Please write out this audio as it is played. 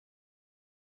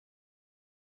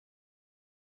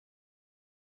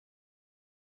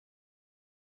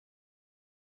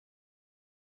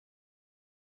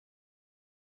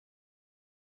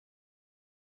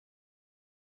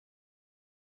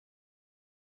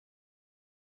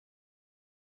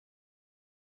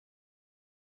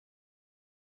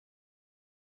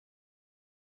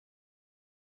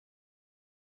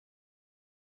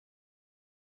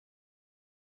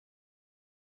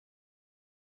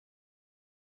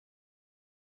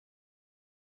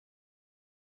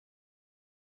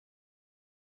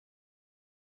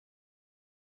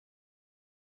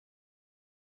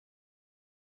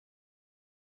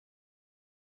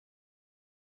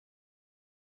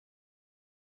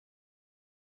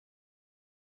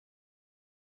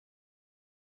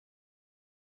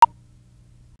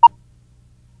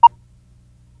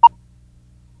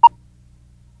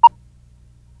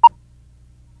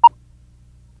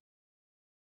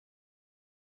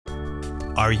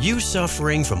Are you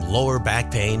suffering from lower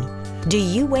back pain? Do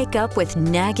you wake up with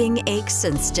nagging aches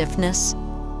and stiffness?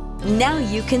 Now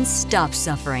you can stop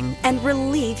suffering and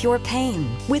relieve your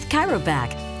pain with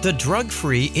Kyroback, The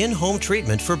drug-free in-home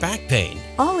treatment for back pain.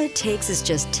 all it takes is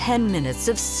just 10 minutes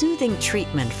of soothing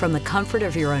treatment from the comfort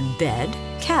of your own bed,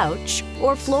 couch,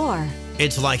 or floor.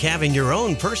 It's like having your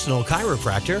own personal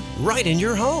chiropractor right in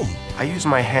your home. I use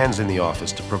my hands in the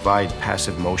office to provide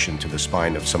passive motion to the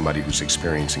spine of somebody who's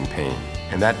experiencing pain.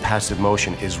 And that passive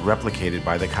motion is replicated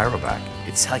by the Kyroback.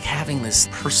 It's like having this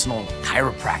personal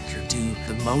chiropractor do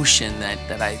the motion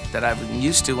that I'm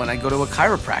used to when I go to a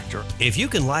chiropractor. If you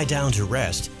can lie down to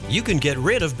rest, you can get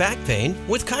rid of back pain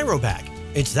with Kyroback.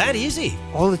 It's that easy.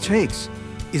 All it takes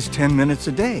is 10 minutes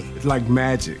a day. It's like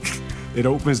magic. It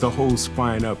opens the whole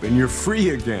spine up and you're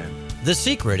free again. The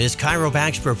secret is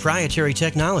Kyroback's proprietary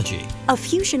technology. A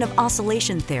fusion of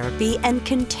oscillation therapy and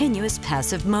continuous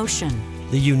passive motion.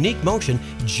 The unique motion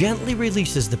gently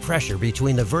releases the pressure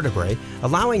between the vertebrae,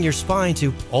 allowing your spine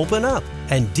to open up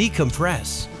and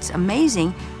decompress. It's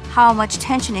amazing how much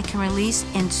tension it can release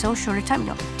in so short a time.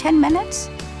 10 minutes?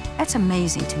 That's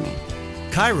amazing to me.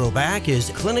 Kyroback is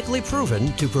clinically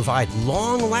proven to provide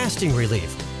long-lasting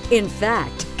relief. In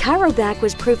fact, Kyroback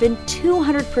was proven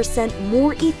 200%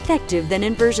 more effective than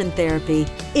inversion therapy.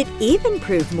 It even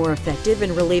proved more effective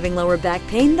in relieving lower back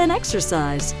pain than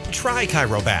exercise. Try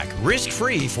Kyroback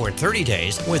risk-free for 30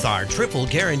 days with our triple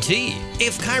guarantee.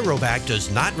 If Kyroback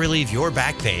does not relieve your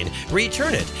back pain,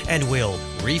 return it and we'll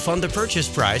refund the purchase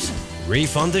price,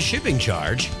 refund the shipping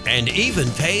charge, and even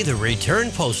pay the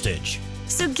return postage.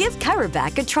 So give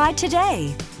Kyroback a try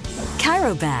today.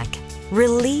 Kyroback,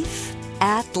 relief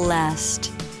at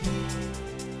last.